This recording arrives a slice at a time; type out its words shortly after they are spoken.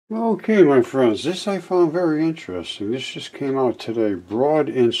Okay, my friends, this I found very interesting. This just came out today. Broad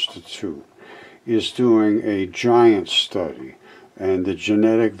Institute is doing a giant study and the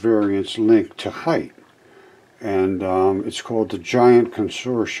genetic variants linked to height. And it's called the Giant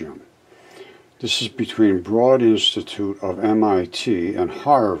Consortium. This is between Broad Institute of MIT and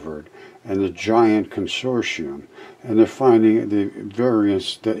Harvard and the Giant Consortium. And they're finding the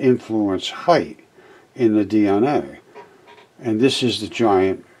variants that influence height in the DNA. And this is the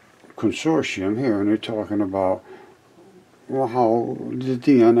Giant Consortium here, and they're talking about, well, how the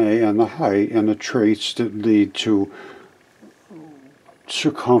DNA and the height and the traits that lead to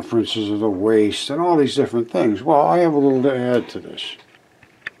circumferences of the waist and all these different things. Well, I have a little to add to this.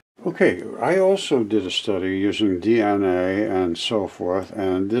 Okay, I also did a study using DNA and so forth,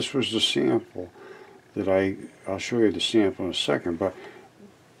 and this was the sample that I'll show you the sample in a second, but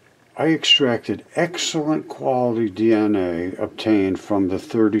I extracted excellent quality DNA obtained from the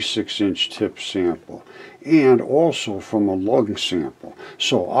 36-inch tip sample and also from a lung sample.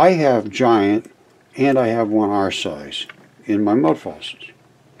 So I have giant and I have 1R size in my mud fossils.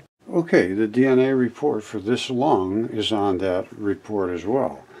 Okay, the DNA report for this lung is on that report as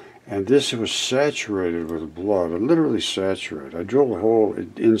well. And this was saturated with blood, literally saturated. I drilled a hole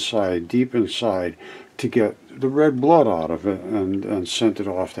inside, deep inside, to get the red blood out of it and sent it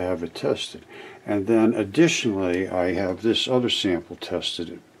off to have it tested. And then additionally, I have this other sample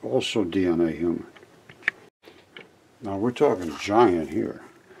tested, also DNA human. Now we're talking giant here.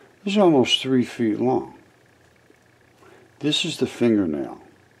 This is almost 3 feet long. This is the fingernail.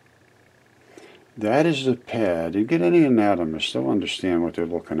 That is the pad. You get any anatomist, they'll understand what they're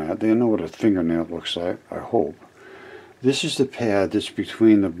looking at. They know what a fingernail looks like, I hope. This is the pad that's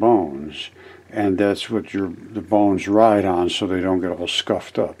between the bones, and that's what the bones ride on so they don't get all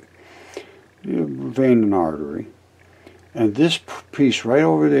scuffed up. Vein and artery. And this piece right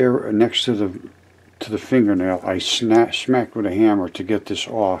over there next to the fingernail, I smacked with a hammer to get this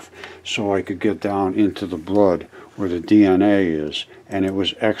off so I could get down into the blood where the DNA is, and it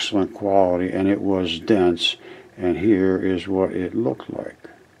was excellent quality and it was dense, and here is what it looked like.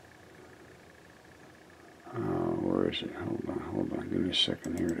 Where is it? Hold on, give me a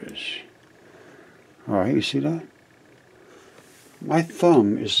second. Here it is. Alright, you see that? My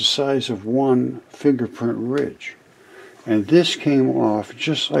thumb is the size of one fingerprint ridge. And this came off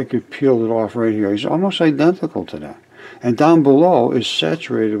just like it peeled it off right here. It's almost identical to that. And down below is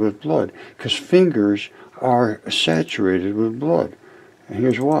saturated with blood, because fingers are saturated with blood. And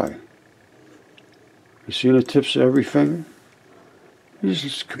here's why. You see the tips of every finger? It's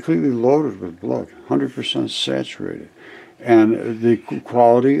just completely loaded with blood, 100% saturated. And the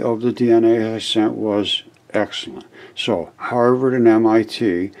quality of the DNA I sent was excellent. So, Harvard and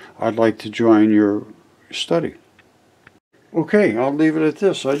MIT, I'd like to join your study. Okay, I'll leave it at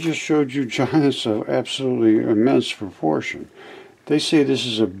this. I just showed you giants of absolutely immense proportion. They say this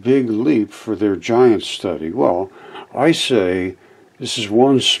is a big leap for their giant study. Well, I say this is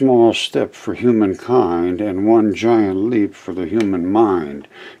one small step for humankind and one giant leap for the human mind.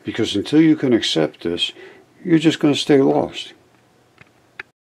 Because until you can accept this, you're just going to stay lost.